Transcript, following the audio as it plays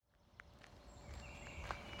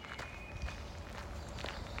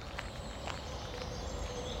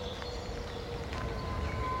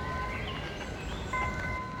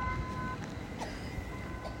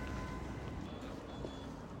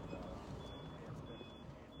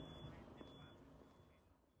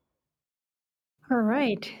All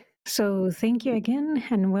right. So thank you again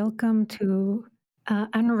and welcome to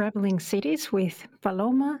Unraveling Cities with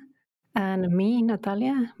Paloma and me,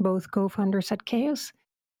 Natalia, both co-founders at Chaos.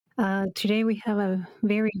 Today we have a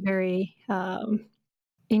very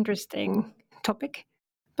interesting topic,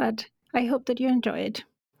 but I hope that you enjoy it.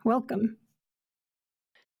 Welcome.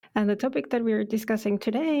 And the topic that we're discussing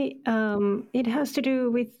today, it has to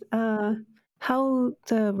do with how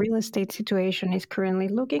the real estate situation is currently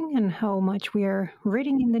looking and how much we are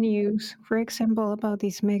reading in the news, for example, about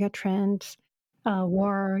these mega trends,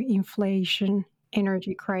 war, inflation,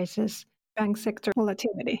 energy crisis, bank sector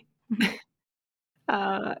volatility,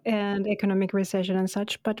 and economic recession and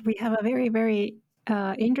such. But we have a very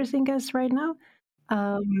interesting guest right now.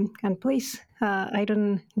 And please, I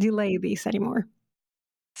don't delay this anymore.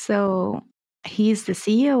 So he is the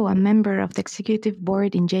CEO and member of the executive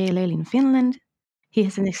board in JLL in Finland. He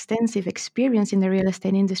has an extensive experience in the real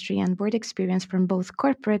estate industry and board experience from both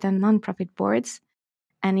corporate and nonprofit boards.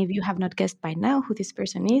 And if you have not guessed by now who this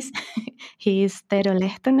person is, he is Tero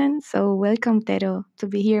Lehtonen. So welcome, Tero, to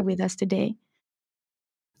be here with us today.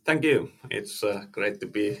 Thank you. It's great to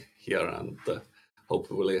be here, and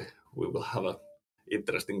hopefully we will have an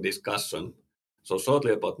interesting discussion. So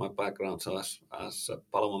shortly about my background. So as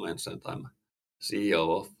Paloma mentioned, I'm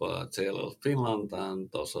CEO of JLL Finland and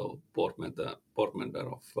also board member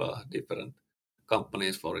of different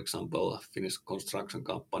companies, for example, Finnish construction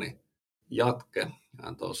company Jatke,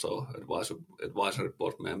 and also advisory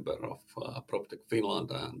board member of PropTech Finland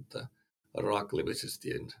and RAKLI, which is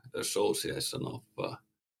the association of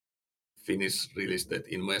Finnish real estate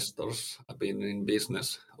investors. I've been in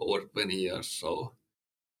business over 20 years, so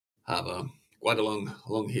have quite a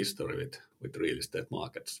long history with real estate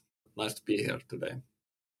markets. Nice to be here today.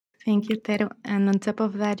 Thank you, Tero. And on top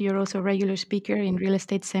of that, you're also a regular speaker in real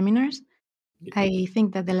estate seminars. Yeah. I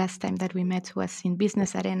think that the last time that we met was in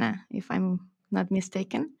Business Arena, if I'm not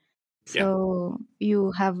mistaken. So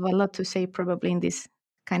you have a lot to say probably in this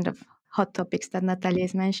kind of hot topics that Natalia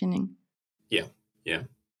is mentioning.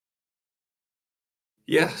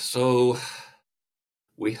 Yeah, so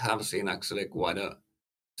we have seen actually quite a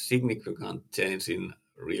significant change in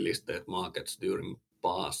real estate markets during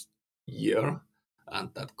past year, and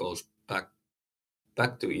that goes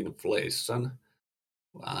back to inflation.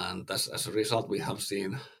 And as a result, we have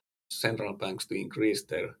seen central banks to increase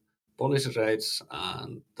their policy rates,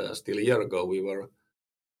 and still a year ago we were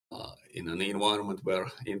in an environment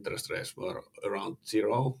where interest rates were around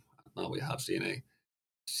zero. Now we have seen a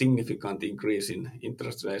significant increase in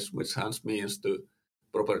interest rates, which hence means to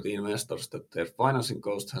property investors that their financing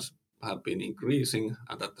costs have been increasing,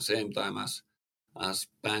 and at the same time as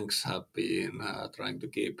banks have been trying to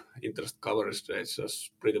keep interest coverage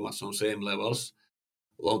ratios pretty much on same levels,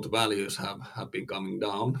 loan to values have been coming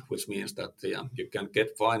down, which means that you can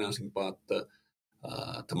get financing, but the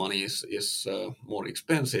money is more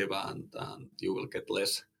expensive, and you will get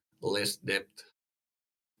less debt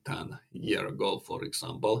than a year ago, for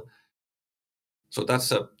example. So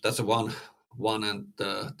that's one and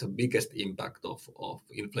the biggest impact of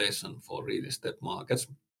inflation for real estate markets.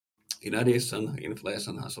 In addition,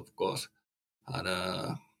 inflation has of course had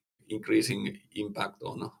a increasing impact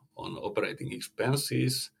on operating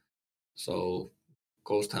expenses. So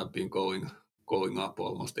costs have been going up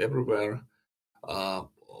almost everywhere.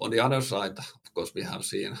 On the other side, of course, we have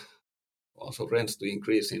seen also rents to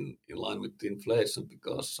increase in line with inflation,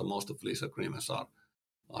 because most of lease agreements are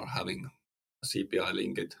having CPI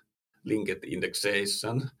linked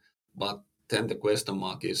indexation. But then the question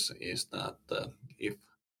mark is that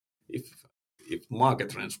if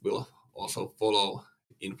market rents will also follow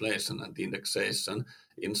inflation and indexation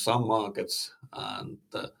in some markets and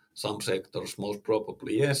some sectors, most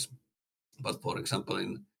probably yes. But for example,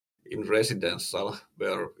 in residential,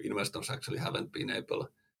 where investors actually haven't been able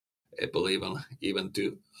even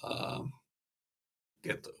to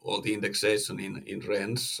get all the indexation in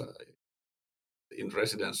rents. In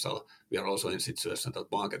residential, we are also in a situation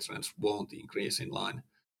that market rents won't increase in line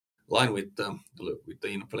with the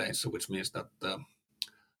inflation, which means that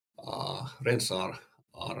rents are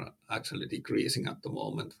actually decreasing at the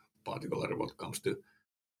moment, particularly when it comes to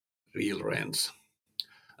real rents.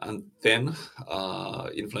 And then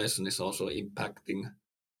inflation is also impacting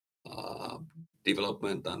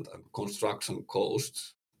development and construction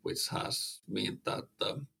costs, which has meant that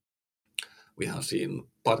we have seen,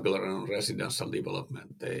 particularly in residential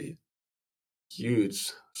development, a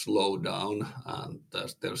huge slowdown, and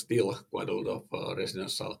there's still quite a lot of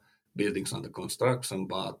residential buildings under construction,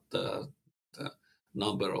 but the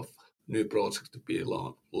number of new projects to be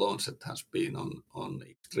launched has been on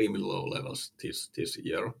extremely low levels this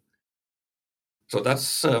year. So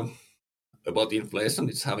that's about inflation.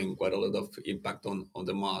 It's having quite a lot of impact on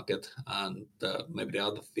the market. And maybe the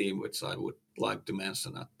other theme which I would like to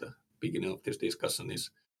mention at the beginning of this discussion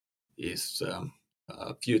is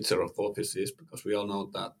future of offices, because we all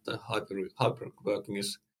know that hybrid working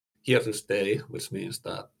is here to stay, which means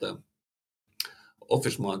that the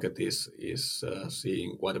office market is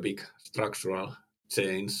seeing quite a big structural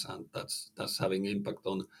change, and that's having impact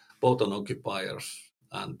on both on occupiers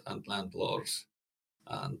and landlords,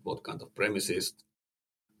 and what kind of premises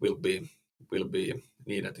will be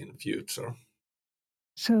needed in the future.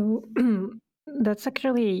 So that's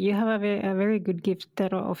actually, you have a very good gift,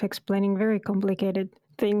 Tero, of explaining very complicated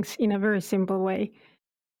things in a very simple way.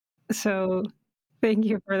 So thank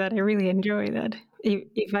you for that. I really enjoy that.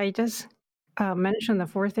 If I just mention the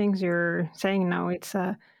 4 things you're saying now, it's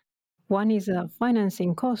one is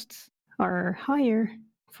financing costs are higher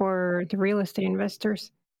for the real estate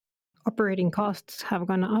investors. Operating costs have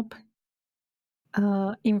gone up.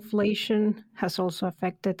 Inflation has also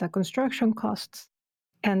affected the construction costs.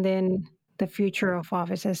 And then the future of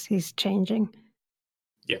offices is changing.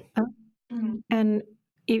 Yeah. And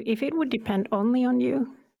if it would depend only on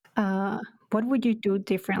you, what would you do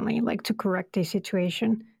differently, like to correct this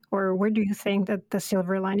situation? Or where do you think that the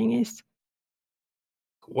silver lining is?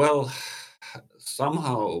 Well,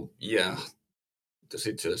 somehow, yeah, the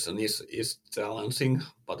situation is challenging.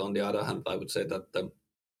 But on the other hand, I would say that the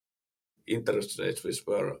interest rates which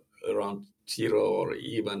were around 0 or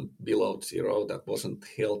even below 0, that wasn't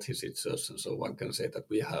healthy situation. So one can say that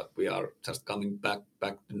we are just coming back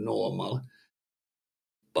to normal.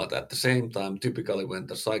 But at the same time, typically when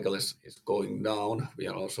the cycle is going down, we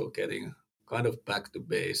are also getting kind of back to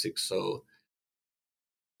basics. So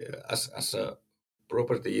as a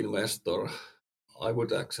property investor, I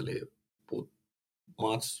would actually put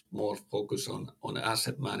much more focus on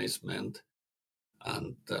asset management,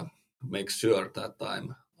 and make sure that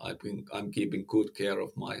I'm keeping good care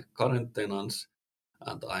of my current tenants,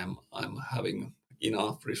 and I'm having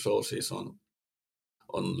enough resources on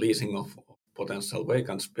leasing of potential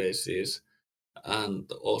vacant spaces,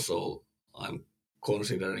 and also I'm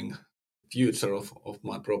considering future of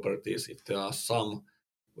my properties. If there are some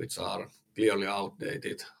which are clearly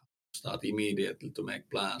outdated, start immediately to make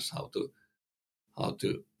plans how to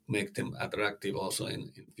make them attractive also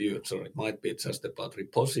in future. It might be just about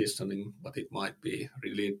repositioning, but it might be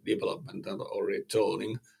really development or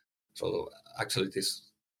rezoning. So actually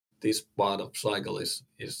this part of cycle is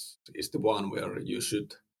the one where you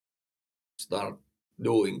should start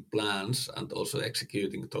doing plans and also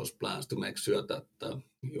executing those plans to make sure that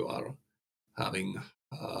you are having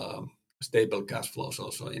stable cash flows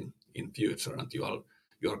also in future, and you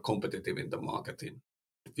are competitive in the market in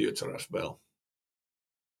future as well.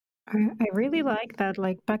 I really like that,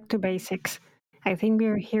 like back to basics. I think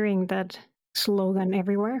we're hearing that slogan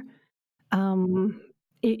everywhere.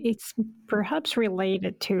 It's perhaps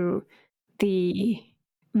related to the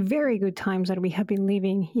very good times that we have been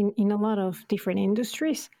living in a lot of different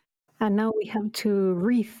industries. And now we have to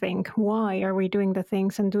rethink why are we doing the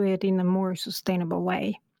things and do it in a more sustainable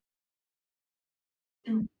way.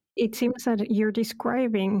 It seems that you're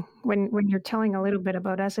describing, when you're telling a little bit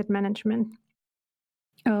about asset management,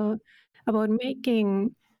 about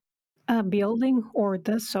making a building or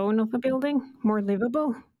the zone of a building more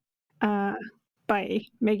livable by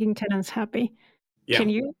making tenants happy. Yeah. Can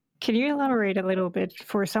you elaborate a little bit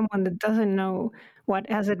for someone that doesn't know what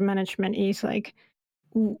asset management is? Like,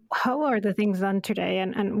 how are the things done today,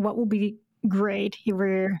 and what will be great if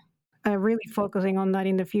we're really focusing on that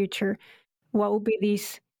in the future? What will be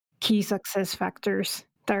these key success factors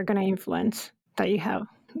that are going to influence that you have,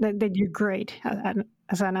 that you're great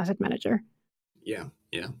as an asset manager? Yeah.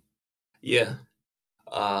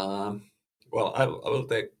 Well, I will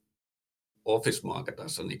take office market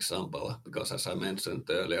as an example, because as I mentioned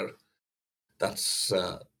earlier, that's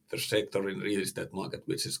the sector in real estate market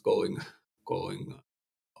which is going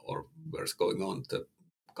or where it's going on the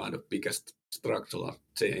kind of biggest structural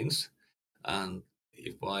change. And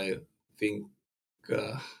if I think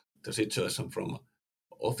the situation from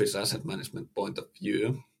office asset management point of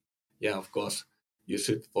view, yeah, of course, you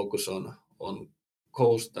should focus on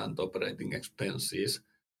cost and operating expenses.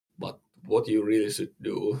 But what you really should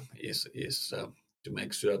do is to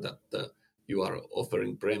make sure that you are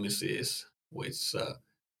offering premises which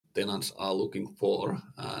tenants are looking for,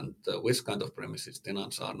 and which kind of premises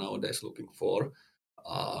tenants are nowadays looking for.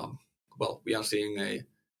 Well, we are seeing a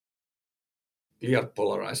clear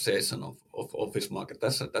polarization of office market.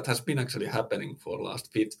 That has been actually happening for the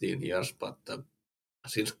last 15 years, but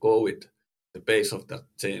since COVID, the pace of that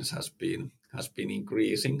change has been has been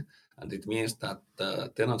increasing, and it means that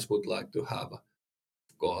tenants would like to have,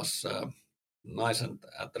 of course, nice and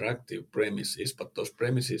attractive premises, but those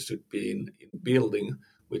premises should be in building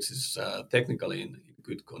which is technically in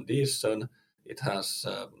good condition. It has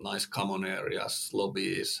nice common areas,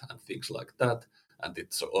 lobbies, and things like that, and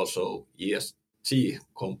it's also ESG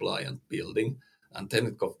compliant building. And then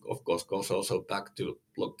it of course goes also back to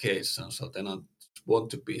location. So tenants want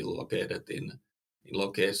to be located in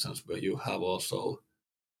locations where you have also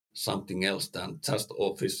something else than just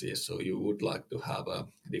offices. So you would like to have a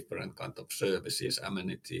different kind of services,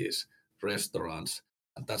 amenities, restaurants.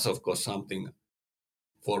 And that's of course something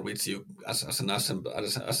for which you as an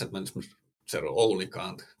asset management only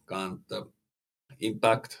can't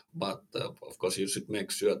impact. But of course you should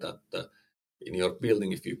make sure that in your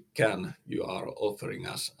building, if you can, you are offering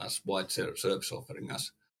as wide service offering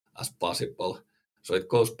as possible. So it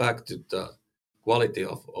goes back to the quality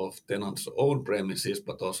of tenants' own premises,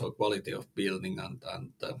 but also quality of building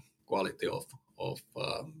and quality of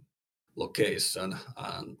location.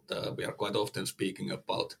 And we are quite often speaking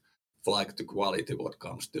about flight to quality what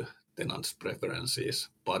comes to tenants' preferences,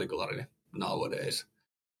 particularly nowadays.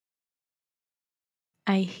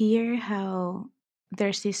 I hear how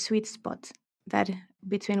there's this sweet spot that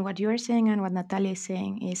between what you're saying and what Natalia is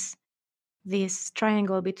saying is this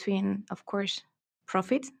triangle between, of course,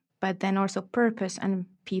 profit, but then also purpose and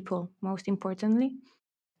people, most importantly.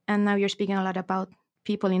 And now you're speaking a lot about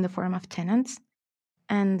people in the form of tenants.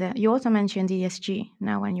 And you also mentioned ESG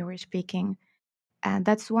now when you were speaking. And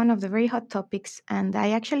that's one of the very hot topics. And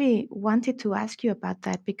I actually wanted to ask you about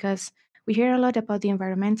that because we hear a lot about the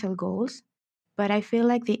environmental goals, but I feel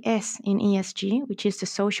like the S in ESG, which is the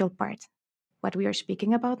social part, what we are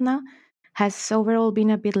speaking about now, has overall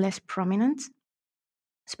been a bit less prominent,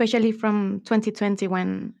 especially from 2020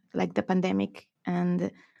 when like the pandemic,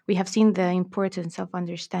 and we have seen the importance of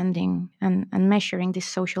understanding and measuring this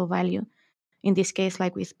social value, in this case,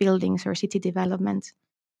 like with buildings or city development.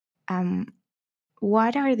 Um,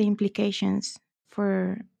 what are the implications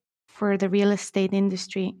for the real estate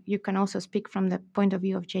industry? You can also speak from the point of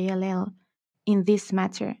view of JLL in this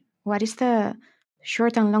matter. What is the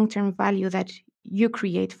short and long-term value that you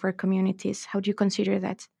create for communities? How do you consider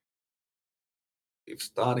that? If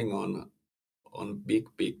starting on big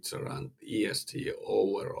picture and ESG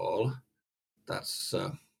overall, that's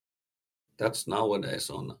nowadays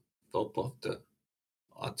on top of the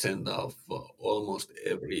agenda of almost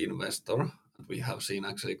every investor. We have seen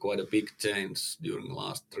actually quite a big change during the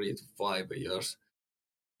last 3 to 5 years.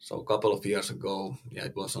 So a couple of years ago,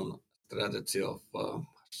 it was on strategy of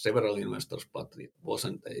several investors, but it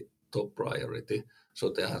wasn't a top priority.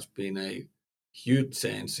 So there has been a huge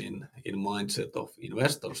change in mindset of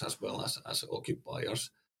investors as well as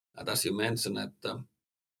occupiers. And as you mentioned,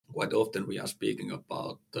 quite often we are speaking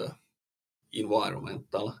about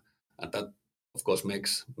environmental, and that of course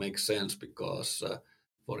makes sense because,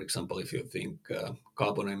 for example, if you think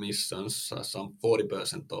carbon emissions, some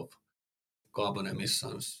 40% of carbon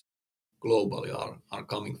emissions globally are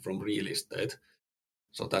coming from real estate.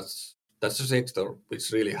 So that's a sector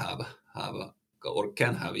which really have or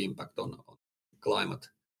can have impact on climate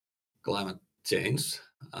change,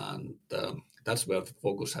 and that's where the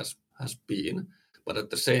focus has been. But at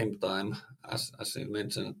the same time, as I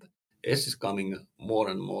mentioned, S is coming more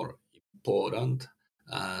and more important,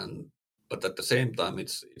 and but at the same time,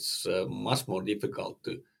 it's much more difficult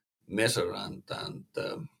to measure, and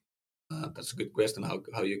that's a good question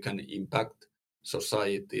how you can impact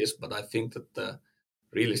societies. But I think that the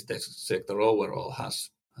real estate sector overall has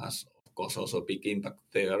of course also a big impact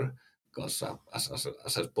there, because as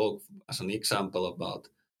I spoke as an example about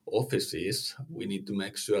offices, we need to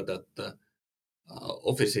make sure that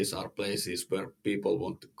offices are places where people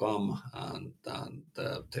want to come, and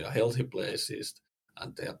they are healthy places,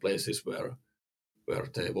 and they are places where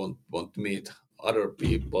they want to meet other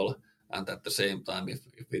people. And at the same time, if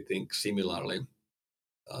we think similarly,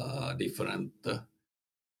 different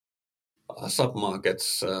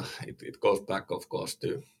submarkets, it goes back, of course,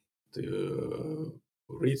 to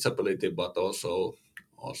reachability, but also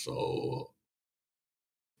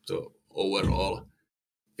the overall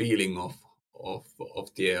feeling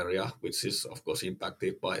of the area, which is of course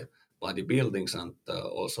impacted by the buildings, and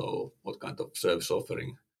also what kind of service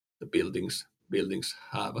offering the buildings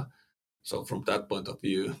have. So from that point of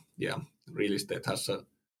view, real estate has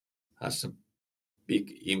a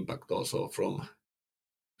big impact also from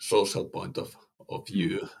social point of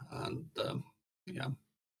view, and yeah.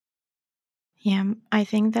 Yeah, I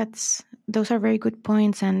think those are very good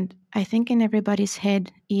points, and I think in everybody's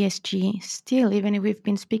head, ESG still, even if we've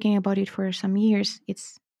been speaking about it for some years,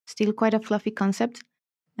 it's still quite a fluffy concept,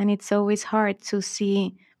 and it's always hard to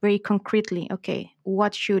see very concretely, okay,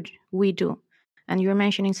 what should we do? And you're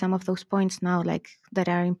mentioning some of those points now, like that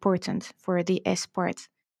are important for the S part,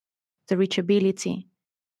 the reachability,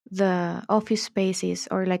 the office spaces,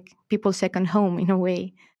 or like people's second home in a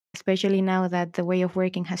way, especially now that the way of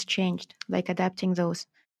working has changed, like adapting those,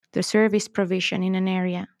 the service provision in an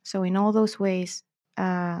area. So in all those ways,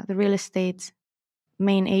 the real estate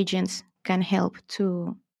main agents can help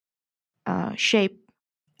to shape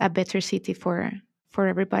a better city for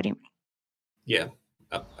everybody. Yeah,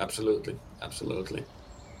 absolutely.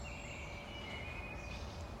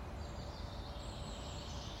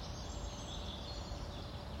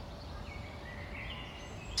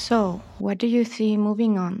 So what do you see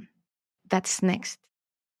moving on that's next,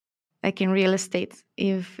 like in real estate?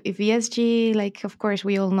 If ESG, like, of course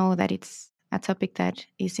we all know that it's a topic that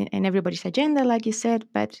is in everybody's agenda, like you said,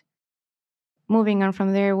 but moving on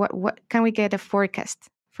from there, what can we get a forecast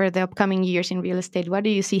for the upcoming years in real estate? What do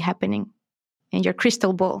you see happening in your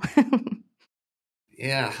crystal ball?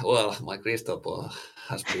 Yeah, well, my crystal ball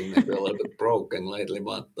has been maybe a little bit broken lately,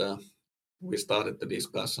 but we started the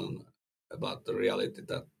discussion about the reality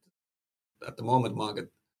that at the moment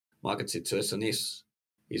market situation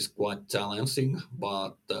is quite challenging.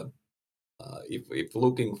 But if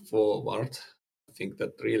looking forward, I think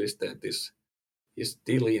that real estate is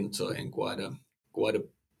still enjoying quite a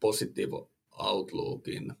positive outlook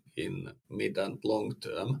in mid and long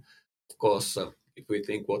term. Of course, if we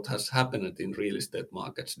think what has happened in real estate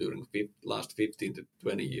markets during last 15 to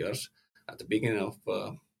 20 years, at the beginning of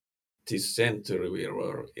this century, we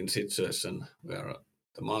were in a situation where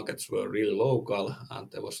the markets were really local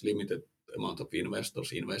and there was limited amount of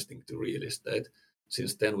investors investing to real estate.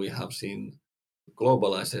 Since then, we have seen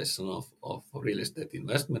globalization of real estate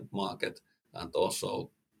investment market and also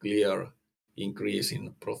clear increase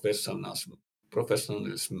in professionalism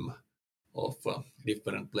of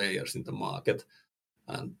different players in the market.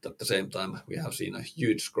 And at the same time, we have seen a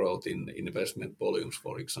huge growth in investment volumes,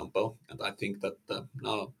 for example. And I think that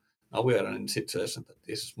now we are in a situation that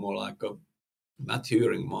this is more like a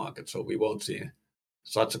maturing market, so we won't see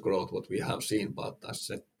such a growth what we have seen. But as I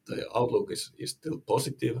said, the outlook is still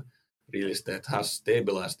positive. Real estate has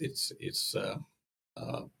stabilized its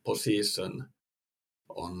position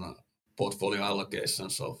on portfolio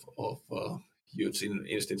allocations of huge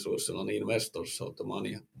institutional investors. So the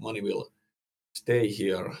money will stay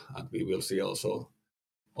here, and we will see also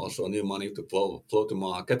new money to flow to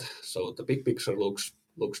market. So the big picture looks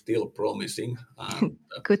still promising, and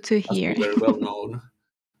Good to as hear. we very well known,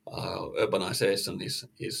 urbanization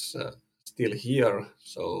is still here.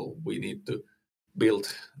 So we need to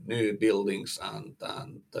build new buildings and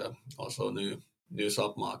also new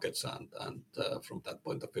submarkets, and from that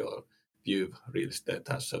point of view, real estate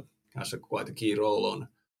has a quite a key role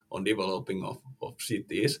on developing of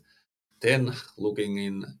cities. Then looking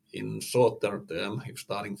in shorter term, if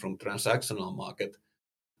starting from transactional market,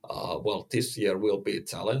 well, this year will be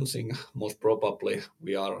challenging. Most probably,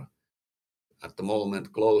 we are at the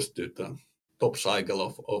moment close to the top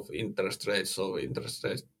cycle of interest rates. So interest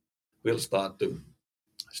rates will start to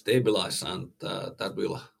stabilize, and that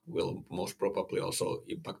will most probably also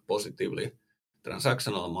impact positively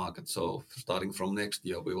transactional market. So starting from next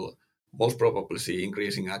year, we will most probably see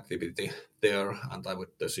increasing activity there, and I would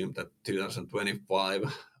assume that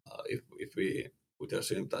 2025, if we would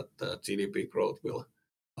assume that GDP growth will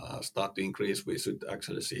start to increase, we should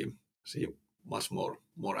actually see much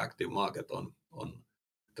more active market on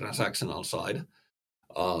transactional side.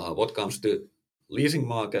 What comes to leasing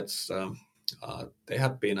markets, they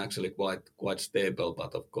have been actually quite stable,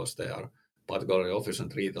 but of course they are, particularly office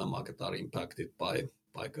and retail market, are impacted by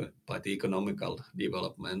the economical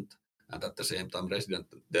development, and at the same time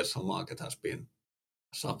residential market has been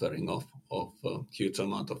suffering of huge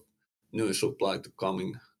amount of new supply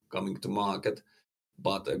coming to market.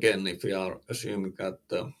 But again, if we are assuming that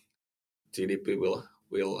GDP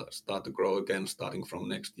will start to grow again starting from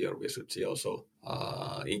next year, we should see also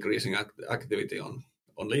increasing activity on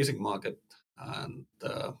leasing market, and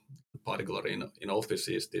particularly in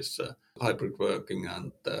offices, this hybrid working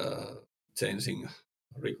and changing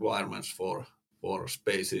requirements for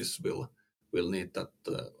spaces will need that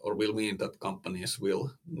or will mean that companies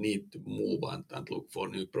will need to move and look for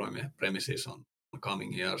new premises on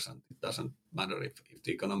coming years, and it doesn't matter if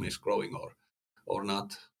the economy is growing or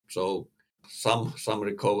not. So some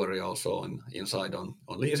recovery also inside on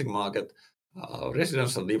leasing market.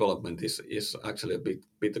 Residential development is actually a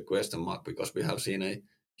bit a question mark, because we have seen a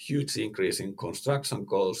huge increase in construction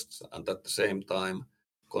costs, and at the same time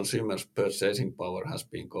consumers' purchasing power has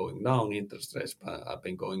been going down, interest rates have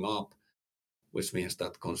been going up, which means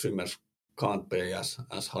that consumers can't pay as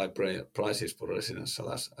high prices for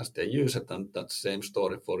residential as they use it, and that's the same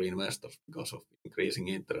story for investors because of increasing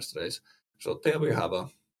interest rates. So there we have a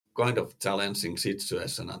kind of challenging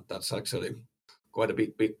situation, and that's actually quite a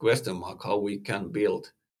big question mark how we can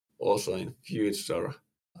build also in future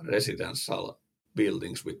residential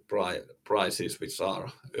buildings with prices which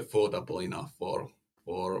are affordable enough for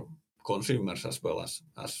consumers as well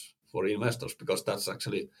as for investors, because that's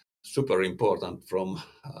actually super important from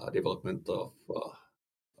development of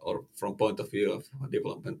or from point of view of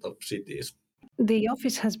development of cities. The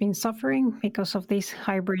office has been suffering because of this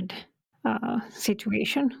hybrid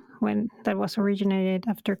situation when that was originated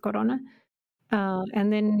after Corona.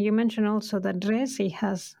 And then you mentioned also that Resi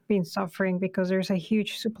has been suffering because there's a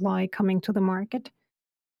huge supply coming to the market.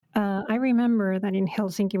 I remember that in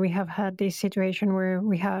Helsinki we have had this situation where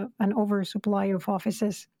we have an oversupply of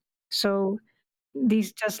offices. So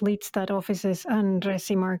this just leads that offices and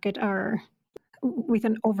Resi market are with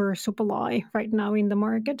an oversupply right now in the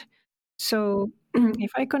market. So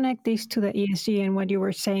if I connect this to the ESG and what you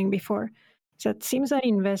were saying before, so it seems that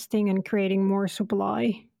investing and creating more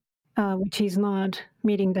supply, which is not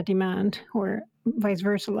meeting the demand, or vice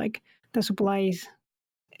versa, like the supply is,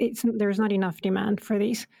 there's not enough demand for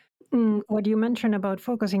these. What you mentioned about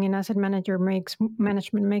focusing in asset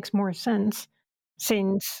management makes more sense,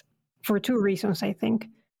 since for two reasons, I think.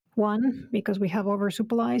 One, because we have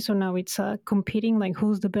oversupply, so now it's competing, like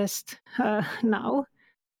who's the best now.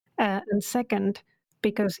 And second,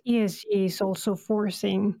 because ESG is also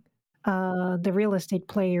forcing the real estate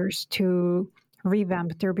players to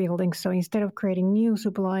revamp their buildings. So instead of creating new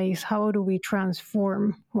supplies, how do we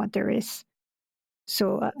transform what there is?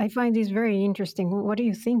 So I find this very interesting. What do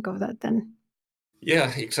you think of that then?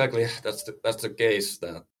 Yeah, exactly. That's the case,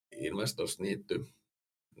 that investors need to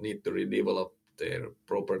redevelop their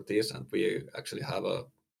properties, and we actually have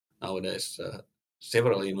nowadays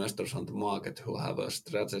several investors on the market who have a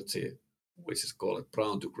strategy which is called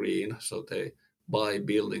brown to green. So they buy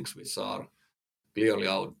buildings which are clearly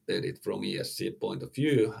outdated from ESG point of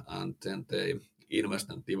view, and then they invest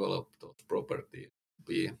and develop those properties to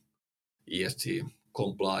be ESG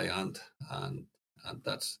compliant, and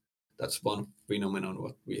that's one phenomenon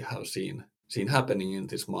what we have seen happening in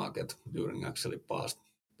this market during actually past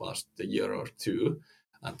year or two.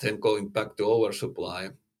 And then going back to oversupply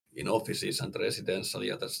in offices and residential,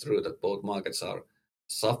 yeah, that's true that both markets are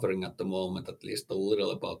suffering at the moment, at least a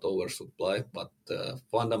little about oversupply, but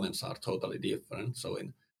fundamentals are totally different. So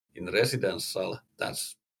in residential,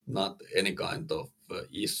 that's not any kind of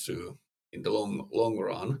issue in the long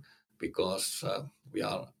run, because we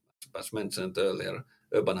are, as mentioned earlier,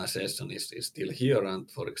 urbanization is still here,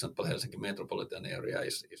 and for example, Helsinki metropolitan area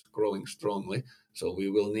is growing strongly. So we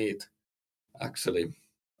will need actually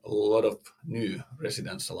a lot of new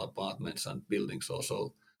residential apartments and buildings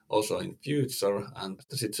also in future. And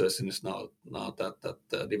the situation is now that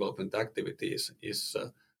development activity is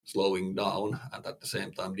slowing down, and at the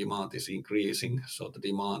same time demand is increasing. So the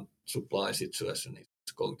demand supply situation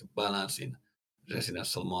is going to balance in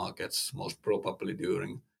residential markets most probably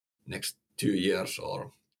during next 2 years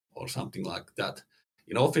or something like that.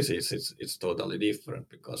 In offices, it's totally different,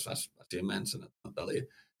 because as you mentioned, Natalie,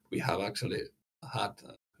 we have actually had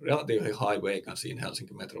a relatively high vacancy in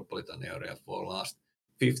Helsinki metropolitan area for last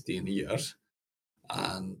 15 years.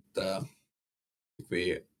 And if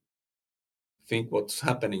we think what's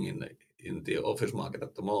happening in the office market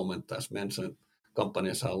at the moment, as mentioned,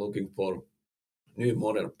 companies are looking for new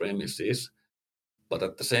modern premises, but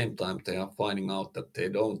at the same time they are finding out that they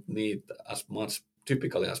don't need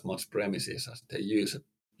typically as much premises as they use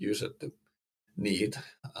it to need,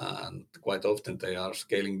 and quite often they are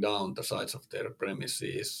scaling down the size of their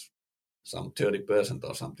premises some 30%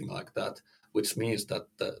 or something like that, which means that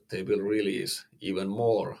they will release even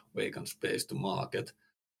more vacant space to market,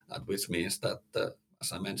 and which means that,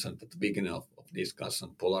 as I mentioned at the beginning of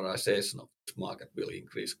discussion, polarization of this market will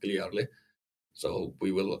increase clearly. So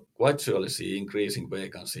we will quite surely see increasing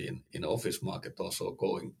vacancy in office market also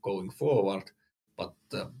going forward, but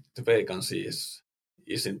the vacancy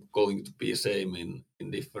isn't going to be same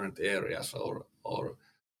in different areas or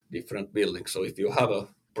different buildings. So if you have a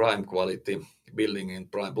prime quality building in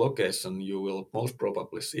prime location, you will most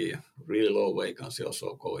probably see really low vacancy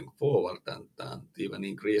also going forward, and even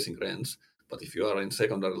increasing rents. But if you are in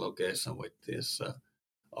secondary location with this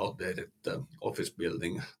outdated office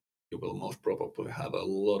building, you will most probably have a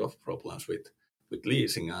lot of problems with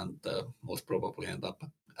leasing, and most probably end up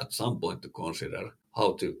at some point to consider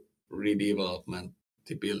how to redevelopment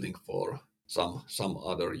the building for some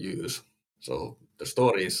other use. So the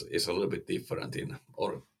story is a little bit different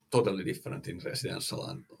or totally different in residential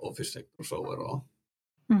and office sectors overall.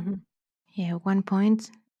 Mm-hmm. Yeah, one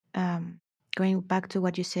point, going back to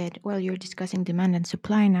what you said, well, you're discussing demand and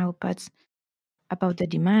supply now, but about the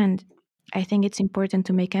demand, I think it's important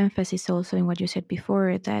to make emphasis also in what you said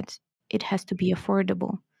before, that it has to be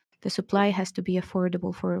affordable. The supply has to be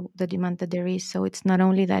affordable for the demand that there is. So it's not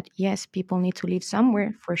only that, yes, people need to live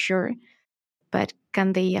somewhere for sure, but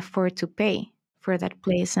can they afford to pay for that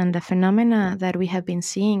place? And the phenomena that we have been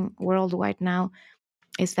seeing worldwide now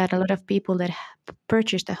is that a lot of people that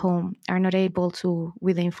purchased a home are not able to,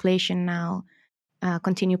 with the inflation now,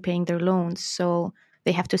 continue paying their loans. So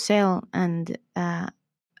they have to sell, and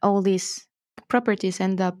all these properties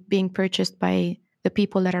end up being purchased by the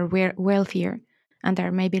people that are wealthier and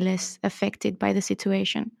are maybe less affected by the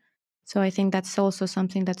situation. So I think that's also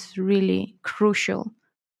something that's really crucial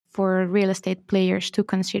for real estate players to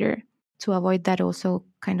consider, to avoid that also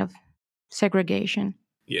kind of segregation.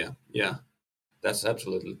 Yeah, that's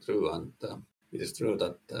absolutely true. And it is true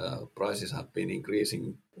that prices have been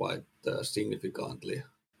increasing quite significantly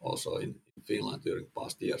also in Finland during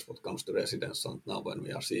past years what comes to residence. And now when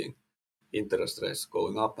we are seeing interest rates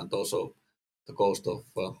going up and also the cost of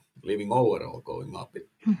living overall going up, it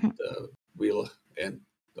will end,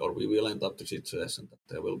 or we will end up to situation that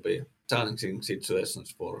there will be challenging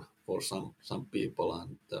situations for some people,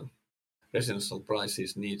 and residential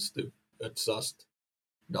prices needs to adjust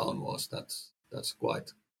downwards. That's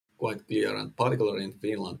quite clear, and particularly in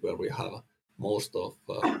Finland, where we have most of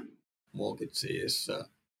mortgages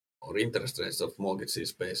or interest rates of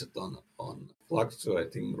mortgages based on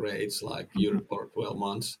fluctuating rates like Euribor 12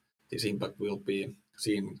 months. This impact will be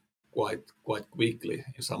seen quite quickly.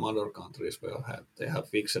 In some other countries where they have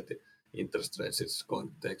fixed interest rates, it's going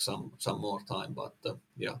to take some more time. But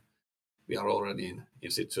yeah, we are already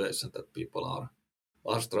in situation that people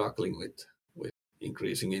are struggling with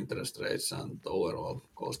increasing interest rates and the overall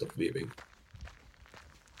cost of living.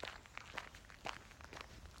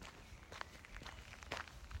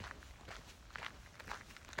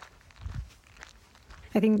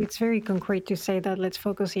 I think it's very concrete to say that let's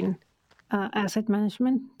focus in asset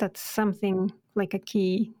management. That's something like a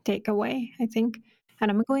key takeaway, I think.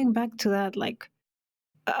 And I'm going back to that, like,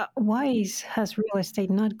 why has real estate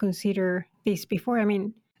not considered this before? I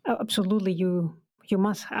mean, absolutely, you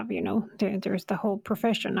must have, there's the whole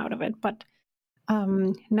profession out of it. But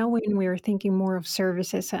now when we're thinking more of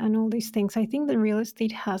services and all these things, I think the real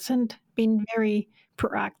estate hasn't been very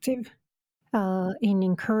proactive in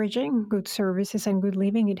encouraging good services and good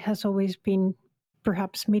living. It has always been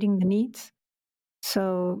perhaps meeting the needs.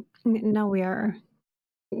 So now we are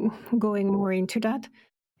going more into that.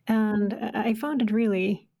 And I found it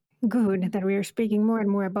really good that we are speaking more and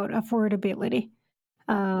more about affordability.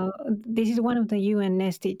 This is one of the UN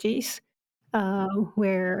SDGs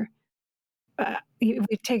where if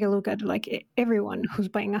we take a look at like everyone who's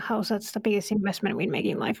buying a house, that's the biggest investment we make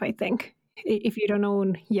in life, I think. If you don't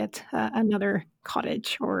own yet another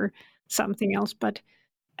cottage or something else, but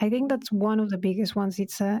I think that's one of the biggest ones.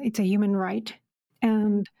 It's a human right,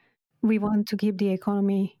 and we want to keep the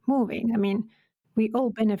economy moving. I mean, we all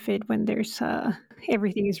benefit when there's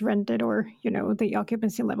everything is rented or the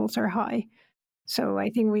occupancy levels are high. So I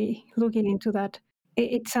think we looking into that.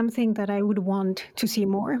 It's something that I would want to see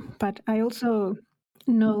more, but I also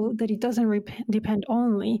know that it doesn't depend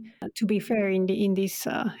only, to be fair, in this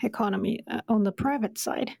economy on the private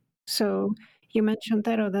side. So you mentioned,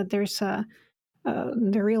 Tero, that there's the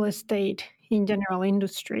real estate in general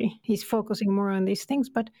industry is focusing more on these things,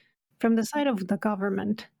 but from the side of the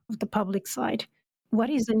government, of the public side, what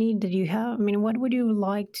is the need that you have? I mean, what would you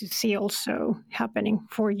like to see also happening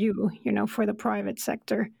for you, for the private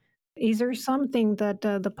sector? Is there something that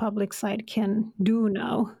the public side can do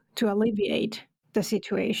now to alleviate the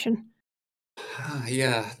situation?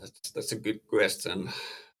 Yeah, that's a good question.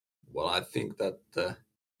 Well, I think that the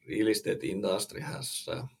real estate industry has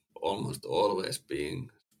almost always been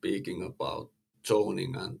speaking about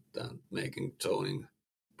zoning and making zoning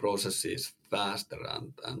processes faster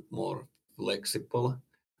and more flexible.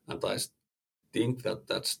 And I think that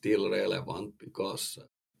that's still relevant because,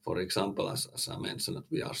 for example, as I mentioned,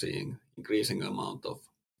 we are seeing increasing amount of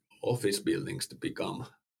office buildings to become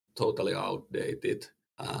totally outdated,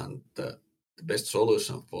 and the best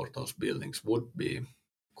solution for those buildings would be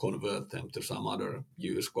convert them to some other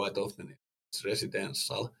use. Quite often it's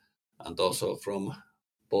residential, and also from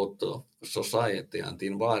both the society and the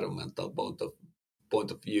environmental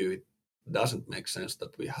point of view, it doesn't make sense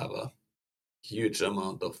that we have a huge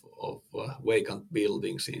amount of vacant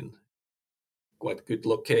buildings in quite good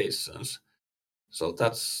locations. So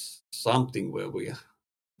that's something where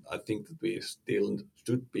I think that we still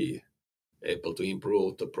should be able to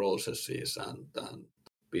improve the processes and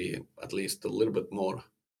be at least a little bit more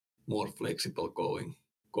flexible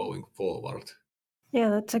going forward. Yeah,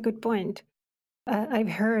 that's a good point. I've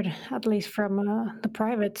heard, at least from the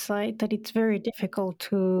private side, that it's very difficult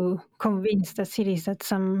to convince the cities that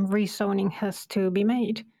some rezoning has to be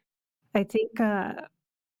made. I think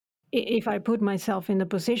if I put myself in the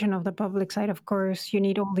position of the public side, of course, you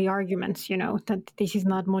need all the arguments, that this is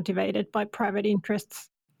not motivated by private interests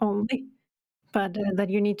only, but that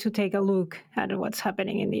you need to take a look at what's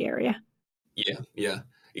happening in the area. Yeah,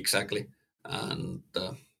 exactly. And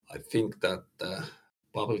I think that the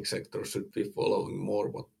public sector should be following more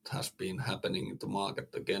what has been happening in the market.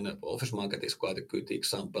 Again, the office market is quite a good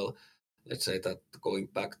example. Let's say that going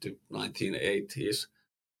back to 1980s,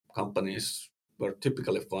 companies were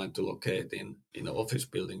typically fine to locate in an office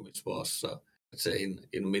building, which was, let's say,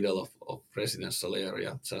 in middle of residential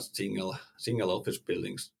area, just single office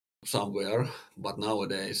buildings somewhere. But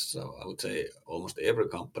nowadays, I would say almost every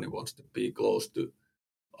company wants to be close to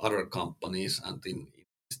other companies and in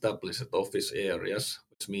established office areas,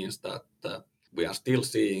 which means that we are still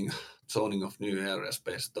seeing zoning of new areas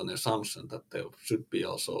based on the assumption that there should be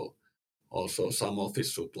also some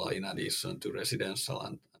office supply in addition to residential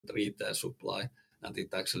and retail supply. And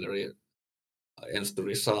it actually ends to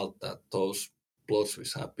result that those plots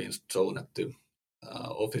which have been zoned to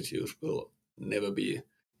office use will never be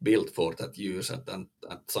built for that use. And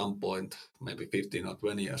at some point, maybe 15 or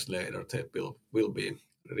 20 years later, they will be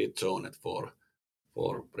rezoned for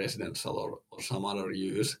residential or some other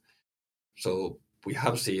use. So we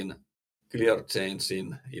have seen clear change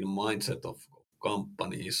in mindset of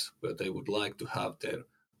companies where they would like to have their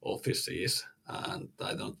offices, and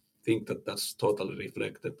I don't think that that's totally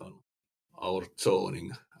reflected on our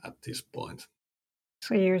zoning at this point.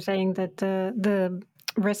 So you're saying that the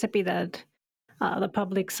recipe that the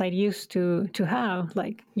public side used to have,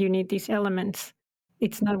 like you need these elements,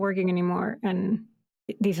 it's not working anymore, and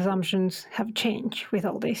these assumptions have changed with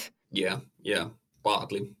all this. Yeah,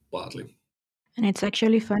 partly. And it's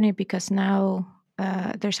actually funny because now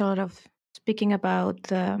there's a lot of speaking about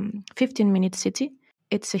the 15-minute city.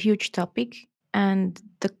 It's a huge topic, and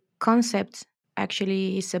the concept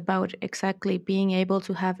actually is about exactly being able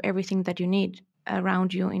to have everything that you need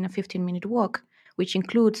around you in a 15-minute walk, which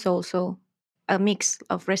includes also a mix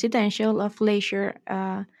of residential, of leisure,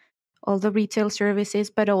 all the retail services,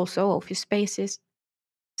 but also office spaces.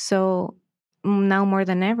 So now more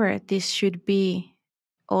than ever, this should be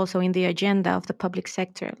also in the agenda of the public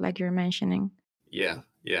sector, like you're mentioning. Yeah.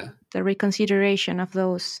 The reconsideration of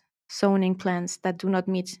those zoning plans that do not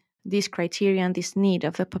meet this criteria and this need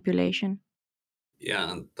of the population.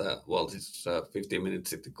 Yeah, and this 15-minute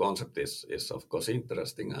city concept is of course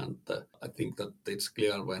interesting, and I think that it's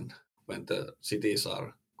clear when the cities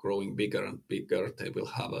are growing bigger and bigger, they will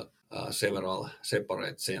have several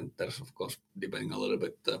separate centers, of course, depending a little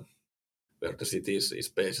bit where the city is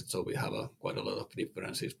based. So we have quite a lot of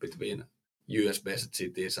differences between US-based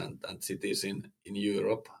cities and cities in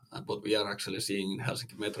Europe. And what we are actually seeing in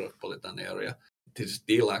Helsinki metropolitan area, this is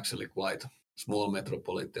still actually quite small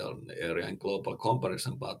metropolitan area in global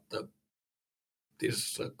comparison, but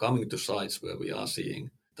this coming to sites where we are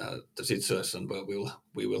seeing that the situation where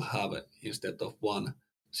we will have, instead of one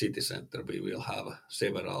city center, we will have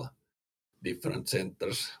several different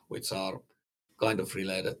centers which are kind of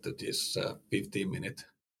related to this 15-minute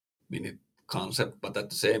concept, but at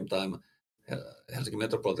the same time, Helsinki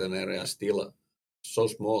metropolitan area is still so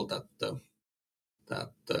small that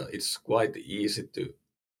it's quite easy to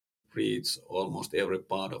reach almost every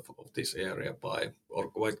part of this area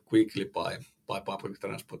quite quickly by public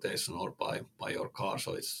transportation or by your car.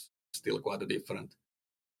 So it's still quite a different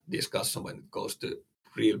discussion when it goes to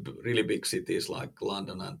really big cities like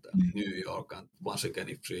London and New York. And once again,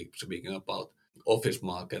 if speaking about office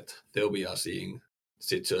market, there we are seeing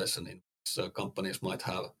situation in companies might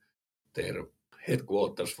have their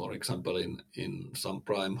headquarters, for example, in some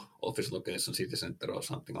prime office location, city center or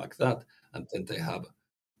something like that, and then they have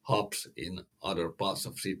hubs in other parts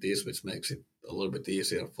of cities, which makes it a little bit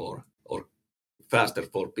easier or faster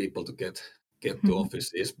for people to get to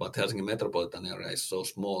offices. But Helsinki metropolitan area is so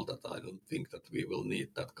small that I don't think that we will need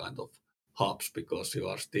that kind of hubs, because you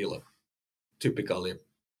are still typically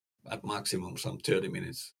at maximum some 30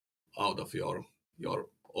 minutes out of your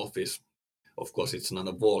office. Of course, it's not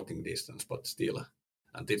a walking distance, but still.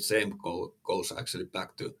 And the same goes actually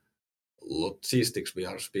back to logistics. We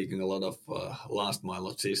are speaking a lot of last mile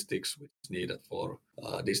logistics, which is needed for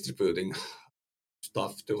distributing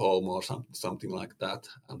stuff to home or something like that.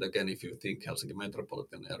 And again, if you think Helsinki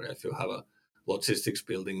metropolitan area, if you have a logistics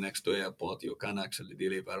building next to airport, you can actually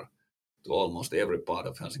deliver to almost every part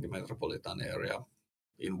of Helsinki metropolitan area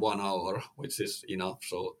in 1 hour, which is enough.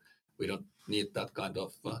 So we don't need that kind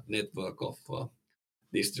of network of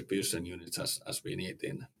distribution units as we need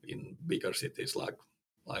in bigger cities like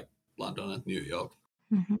London and New York.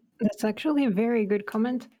 Mhm. That's actually a very good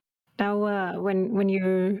comment. Now, when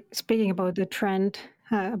you're speaking about the trend,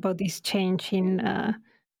 about this change in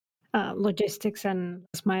logistics and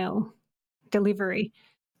last mile delivery,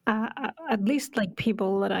 at least like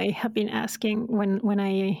people that I have been asking when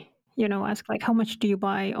I ask like how much do you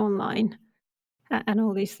buy online and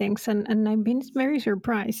all these things, and I've been very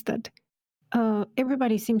surprised that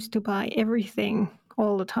everybody seems to buy everything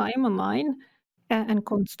all the time online and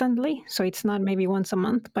constantly. So it's not maybe once a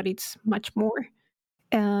month, but it's much more.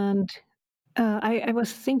 And I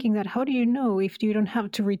was thinking that how do you know if you don't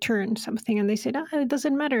have to return something? And they said, it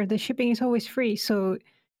doesn't matter. The shipping is always free. So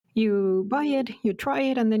you buy it, you try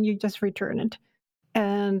it, and then you just return it.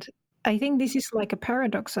 And I think this is like a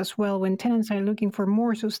paradox as well when tenants are looking for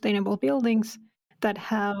more sustainable buildings that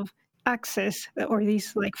have access or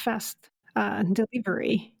these like fast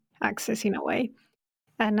delivery access in a way.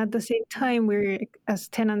 And at the same time, as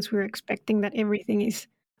tenants, we're expecting that everything is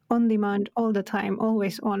on demand all the time,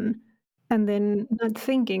 always on, and then not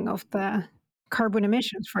thinking of the carbon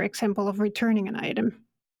emissions, for example, of returning an item.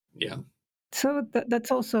 Yeah. So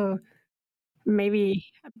that's also maybe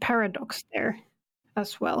a paradox there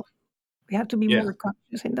as well. We have to be more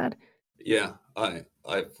conscious in that. Yeah, I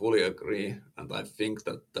fully agree, and I think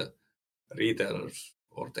that the retailers,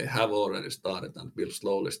 or they have already started and will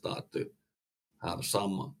slowly start to have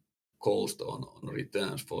some cost on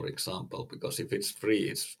returns, for example, because if it's free,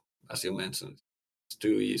 it's, as you mentioned, it's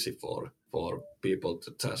too easy for people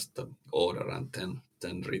to just order and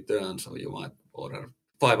then return. So you might order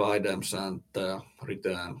 5 items and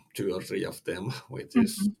return 2 or 3 of them, which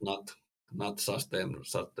is not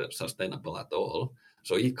sustainable at all.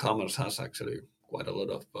 So e-commerce has actually quite a lot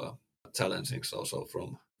of challenges also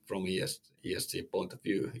from ESG point of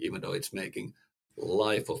view, even though it's making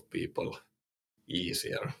life of people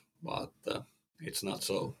easier, but it's not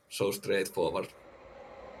so straightforward.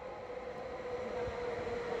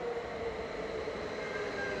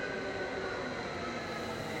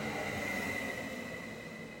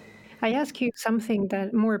 I ask you something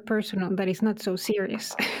that more personal, that is not so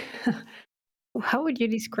serious. How would you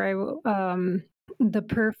describe the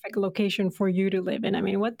perfect location for you to live in? I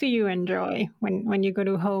mean, what do you enjoy when you go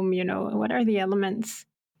to home? What are the elements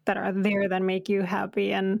that are there that make you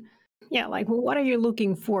happy? And yeah, like what are you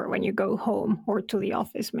looking for when you go home or to the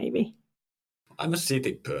office, maybe? I'm a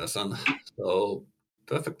city person, so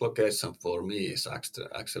perfect location for me is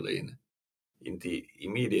actually in the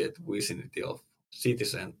immediate vicinity of city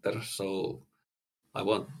center. So I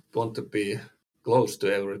want to be close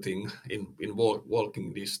to everything in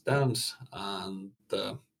walking distance, and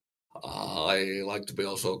I like to be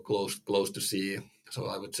also close to sea. So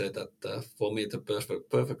I would say that for me the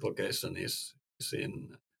perfect location is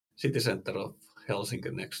in city center of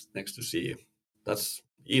Helsinki, next to sea. That's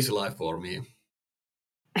easy life for me.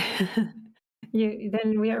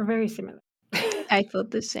 Then we are very similar. I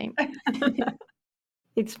thought the same.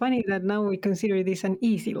 It's funny that now we consider this an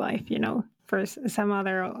easy life, For some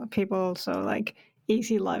other people, also like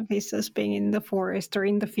easy life is just being in the forest or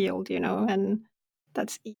in the field, and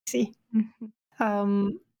that's easy.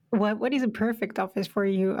 Mhm. What is a perfect office for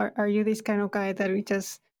you? Are you this kind of guy that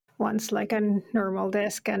just wants like a normal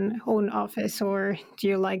desk and own office, or do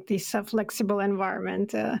you like this flexible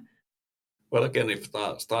environment? Well, again, if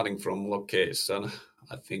starting from location,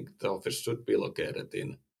 I think the office should be located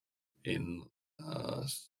in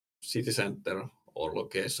city center or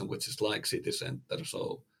location which is like city center.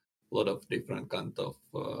 So a lot of different kind of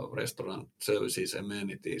restaurant services,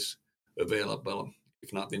 amenities available.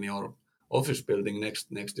 If not in your office building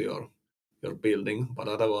next to your building, but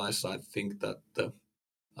otherwise, I think that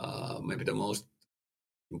maybe the most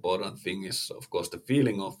important thing is, of course, the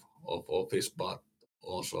feeling of office, but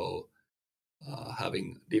also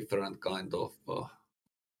having different kind of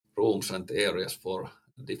rooms and areas for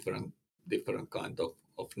different kind of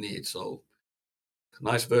needs. So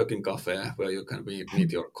nice working cafe where you can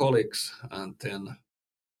meet your colleagues, and then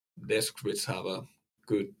desks which have a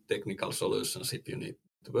good technical solutions if you need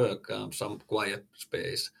to work, some quiet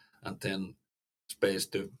space, and then space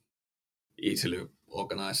to easily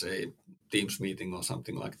organize a Teams meeting or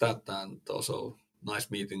something like that, and also nice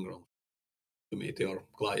meeting room to meet your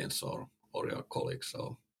clients or your colleagues.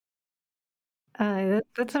 So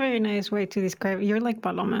that's a very nice way to describe it. You're like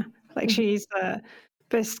Paloma. Like she's the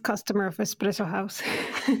best customer of Espresso House.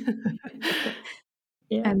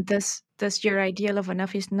 Yeah. And does your ideal of an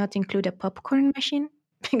office not include a popcorn machine?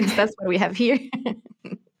 Because that's what we have here.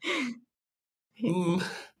 Mm,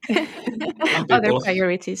 some Other people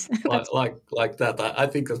priorities. like that. I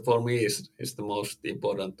think that for me is the most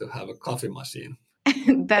important to have a coffee machine.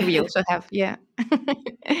 That we also have, yeah.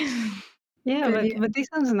 Yeah, But yeah. but this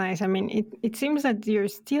sounds nice. I mean, it seems that you're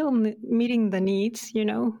still meeting the needs,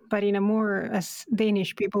 but in a more, as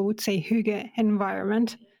Danish people would say, hygge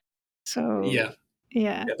environment. So Yeah,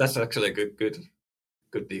 yeah. that's actually a good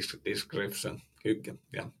description. Good,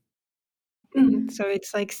 yeah. So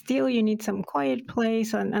it's like still you need some quiet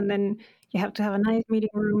place, and then you have to have a nice meeting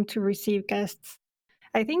room to receive guests.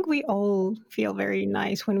 I think we all feel very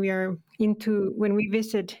nice when when we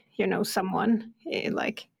visit, someone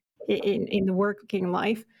like in the working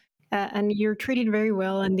life, and you're treated very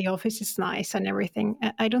well, and the office is nice and everything.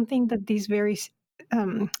 I don't think that these very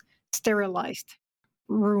um, sterilized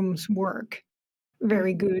rooms work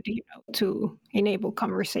very good, to enable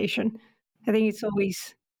conversation. I think it's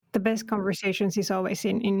always the best conversations is always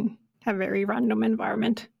in a very random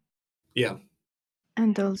environment. Yeah,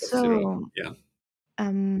 And that's true. also, Yeah.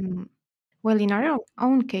 well, in our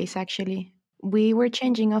own case, actually, we were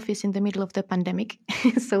changing office in the middle of the pandemic.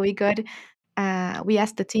 So we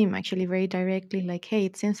asked the team actually very directly, like, hey,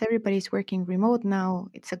 since everybody's working remote now,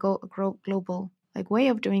 it's a global way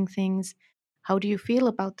of doing things. How do you feel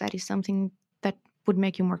about that? Is something that would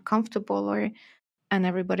make you more comfortable, and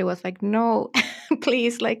everybody was like, no,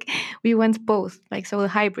 please. Like, we want both. Like, so the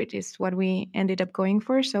hybrid is what we ended up going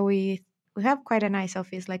for. So we have quite a nice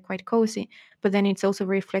office, like quite cozy, but then it's also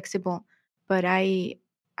very flexible. But I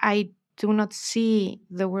do not see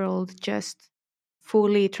the world just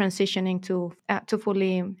fully transitioning to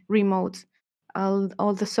fully remote.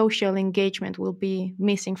 All the social engagement will be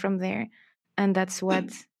missing from there, and that's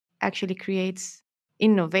what actually creates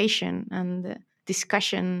innovation and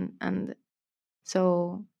discussion. And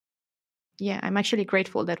so, yeah, I'm actually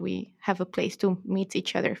grateful that we have a place to meet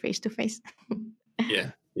each other face to face.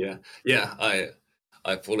 Yeah.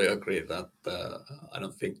 I fully agree that I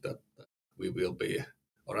don't think that we will be,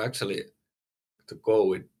 or actually, the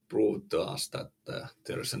COVID proved to us that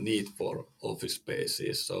there is a need for office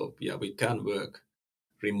spaces. So yeah, we can work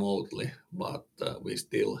remotely, but we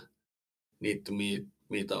still need to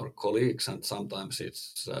meet our colleagues, and sometimes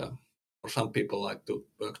it's or some people like to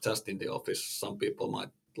work just in the office. Some people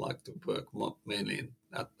might like to work mainly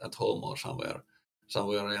at home or somewhere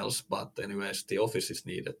else. But anyways, the office is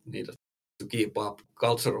needed to keep up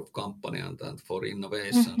culture of company and for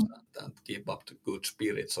innovations and keep up the good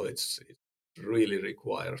spirit. So it's really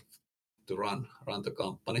required to run the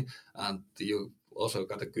company. And you also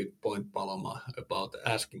got a good point, Paloma, about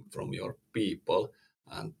asking from your people.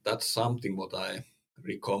 And that's something what I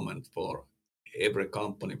recommend for every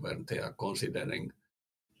company when they are considering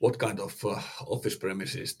what kind of office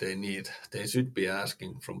premises they need. They should be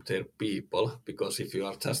asking from their people, because if you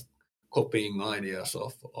are just copying ideas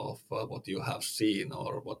of what you have seen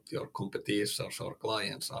or what your competitors or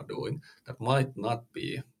clients are doing, that might not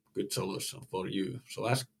be a good solution for you. So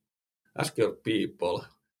ask your people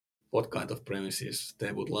what kind of premises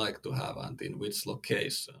they would like to have and in which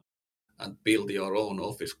location, and build your own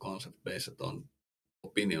office concept based on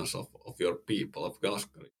opinions of your people. Of course,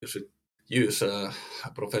 you should use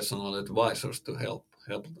professional advisors to help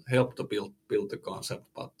to build the concept,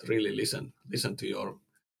 but really listen to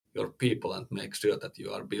your people and make sure that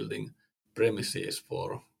you are building premises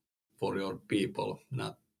for your people,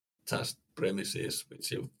 not just premises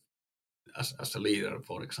which you as a leader,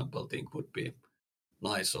 for example, think would be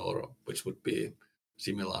nice or which would be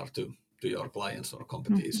similar to your clients or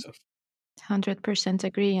competitors. 100%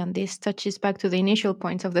 agree. And this touches back to the initial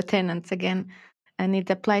point of the tenants again. And it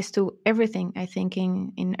applies to everything, I think,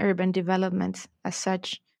 in urban development as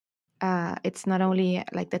such. It's not only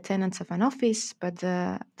like the tenants of an office, but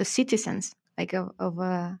the citizens like of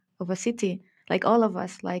a city, like all of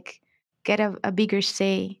us, like get a bigger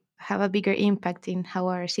say, have a bigger impact in how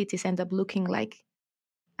our cities end up looking like.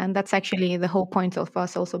 And that's actually the whole point of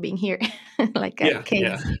us also being here, like a Yeah, case.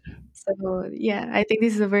 yeah, So yeah, I think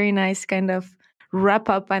this is a very nice kind of wrap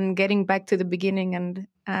up and getting back to the beginning. And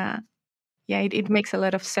yeah, it makes a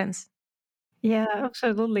lot of sense. Yeah,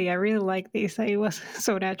 absolutely. I really like this. It was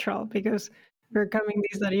so natural because we're coming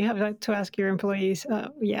this that you have to ask your employees,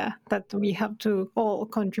 that we have to all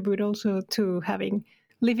contribute also to having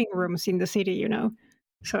living rooms in the city.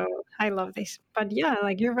 So I love this. But yeah,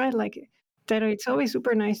 like you're right, like Tero, it's always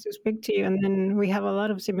super nice to speak to you. And then we have a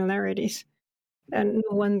lot of similarities. And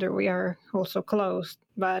no wonder we are also close.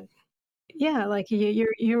 But Yeah, like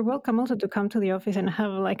you're welcome also to come to the office and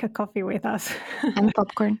have like a coffee with us And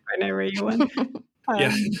popcorn. whenever you want.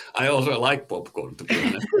 Yeah, I also like popcorn, to be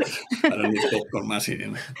honest. I don't need popcorn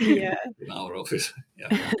machine in our office.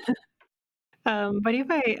 Yeah. But if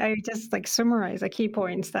I just like summarize the key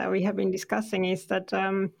points that we have been discussing is that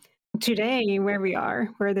today where we are,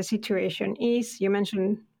 where the situation is, you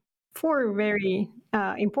mentioned 4 very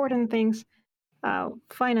important things.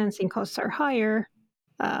 Financing costs are higher,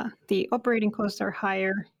 the operating costs are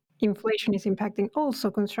higher, inflation is impacting also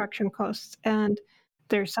construction costs, and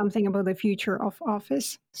there's something about the future of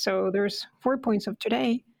office. So there's 4 points of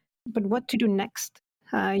today, but what to do next?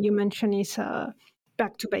 You mentioned is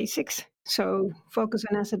back to basics. So focus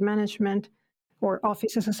on asset management or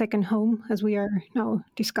office as a second home, as we are now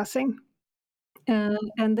discussing.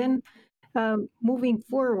 And then moving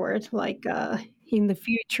forward, like in the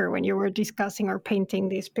future, when you were discussing or painting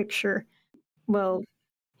this picture, well,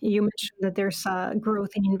 you mentioned that there's growth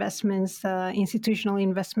in investments, institutional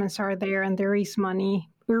investments are there, and there is money.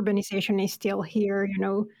 Urbanization is still here,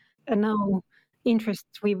 and now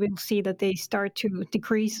interests, we will see that they start to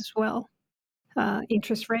decrease as well.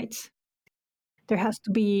 Interest rates, there has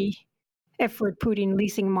to be effort put in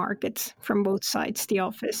leasing markets from both sides, the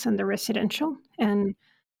office and the residential. And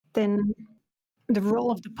then the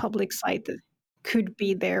role of the public side that could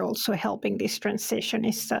be there also helping this transition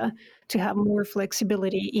is to have more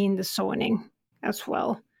flexibility in the zoning as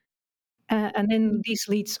well. And then this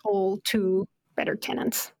leads all to better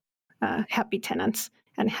tenants, happy tenants,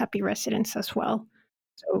 and happy residents as well.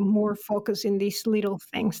 So more focus in these little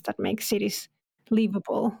things that make cities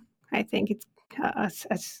livable. I think it's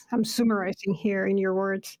as I'm summarizing here in your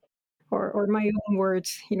words, or my own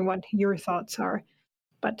words in what your thoughts are.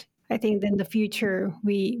 But I think in the future,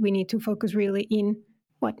 we need to focus really in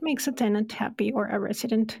what makes a tenant happy or a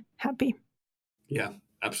resident happy. Yeah,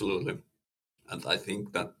 absolutely. And I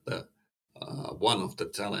think that one of the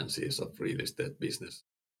challenges of real estate business,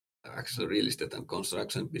 actually real estate and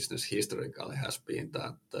construction business historically, has been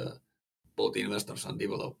that both investors and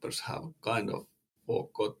developers have kind of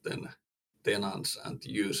forgotten tenants and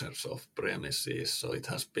users of premises. So it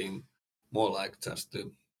has been more like just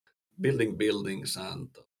building buildings and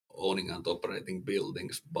owning and operating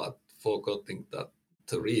buildings, but forgetting that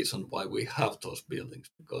the reason why we have those buildings,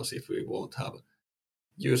 because if we won't have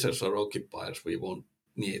users or occupiers, we won't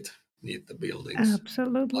need the buildings.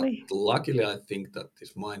 Absolutely. But luckily, I think that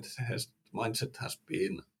this mindset has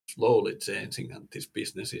been slowly changing, and this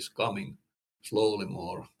business is coming slowly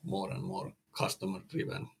more and more customer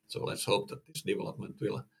driven. So let's hope that this development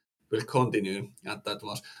will continue. And that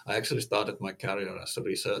was, I actually started my career as a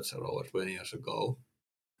researcher over 20 years ago,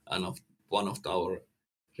 and one of our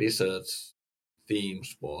research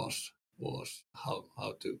themes was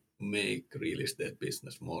how to make real estate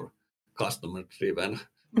business more customer driven.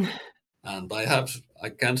 And I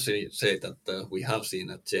can say that we have seen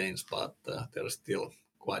a change, but there's still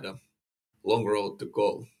quite a long road to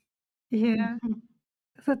go. Yeah,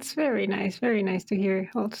 that's very nice to hear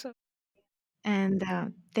also. And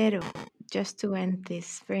Tero, just to end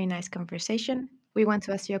this very nice conversation, we want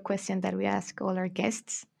to ask you a question that we ask all our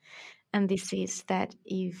guests. And this is that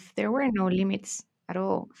if there were no limits at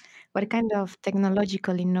all, what kind of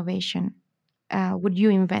technological innovation would you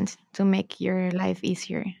invent to make your life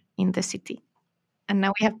easier in the city? And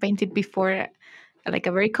now we have painted before like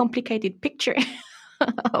a very complicated picture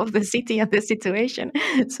of the city and the situation.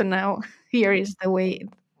 So now here is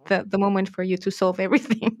the moment for you to solve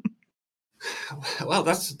everything. Well,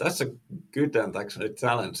 that's a good and actually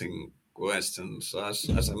challenging question. So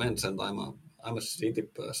as I mentioned, I'm a city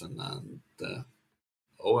person, and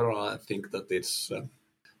overall, I think that it's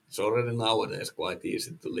already nowadays quite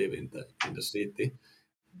easy to live in the city.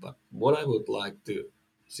 But what I would like to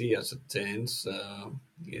see as a change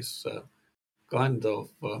is kind of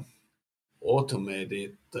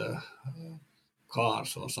automated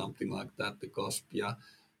cars or something like that. Because yeah,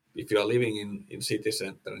 if you are living in city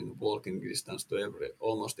center in walking distance to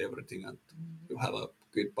almost everything, and you have a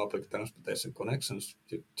good public transportation connections,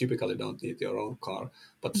 you typically don't need your own car.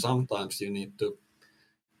 But sometimes you need to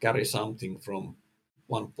carry something from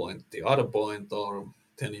one point to the other point, or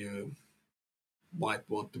then you might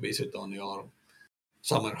want to visit on your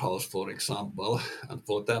summer house, for example. And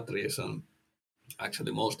for that reason,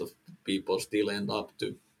 actually, most of people still end up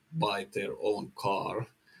to buy their own car.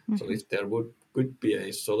 So if there could be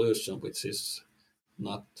a solution which is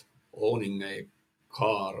not owning a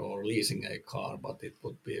car or leasing a car, but it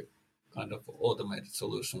would be a kind of automated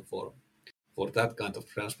solution for that kind of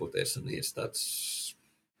transportation needs, that's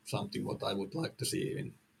something what I would like to see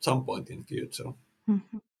in some point in future.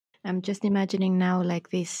 I'm just imagining now like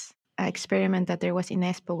this experiment that there was in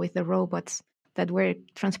Espoo with the robots that were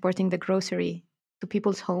transporting the grocery to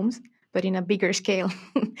people's homes, but in a bigger scale,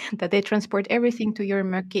 that they transport everything to your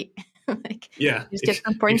mökki. Like, Yeah, it's just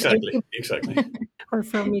important. exactly. Or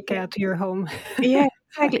from IKEA to your home. Yeah,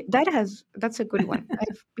 exactly. That's a good one.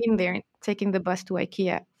 I've been there taking the bus to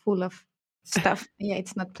IKEA full of stuff. Yeah,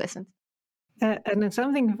 it's not pleasant. And it's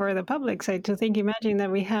something for the public side to think. Imagine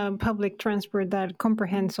that we have public transport that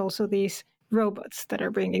comprehends also these robots that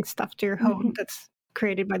are bringing stuff to your home that's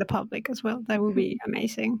created by the public as well. That would be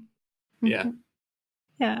amazing. Yeah.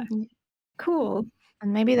 Yeah. Cool.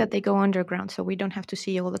 And maybe that they go underground so we don't have to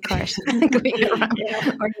see all the cars going around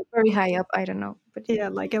or very high up. I don't know. But yeah,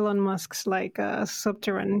 like Elon Musk's like a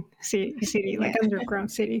subterranean city, like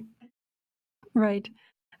underground city. Right.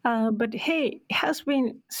 But hey, it has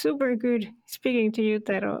been super good speaking to you,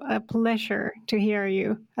 Tero. A pleasure to hear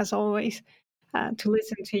you, as always, to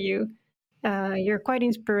listen to you. You're quite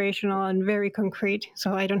inspirational and very concrete,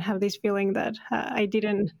 so I don't have this feeling that I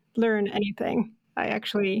didn't learn anything. I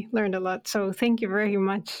actually learned a lot. So thank you very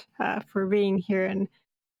much for being here and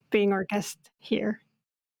being our guest here.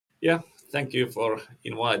 Yeah, thank you for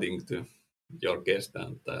inviting to your guest.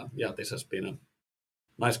 And yeah, this has been a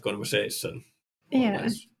nice conversation.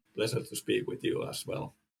 Always pleasure to speak with you as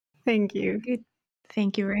well. Thank you. good.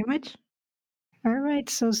 Thank you very much. All right,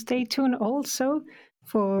 so stay tuned also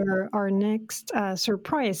for our next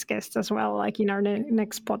surprise guest as well, like in our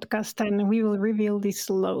next podcast, and we will reveal this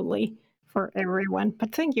slowly for everyone.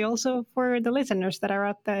 But thank you also for the listeners that are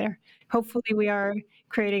out there. Hopefully, we are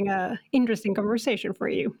creating an interesting conversation for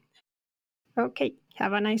you. Okay,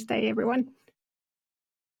 have a nice day, everyone.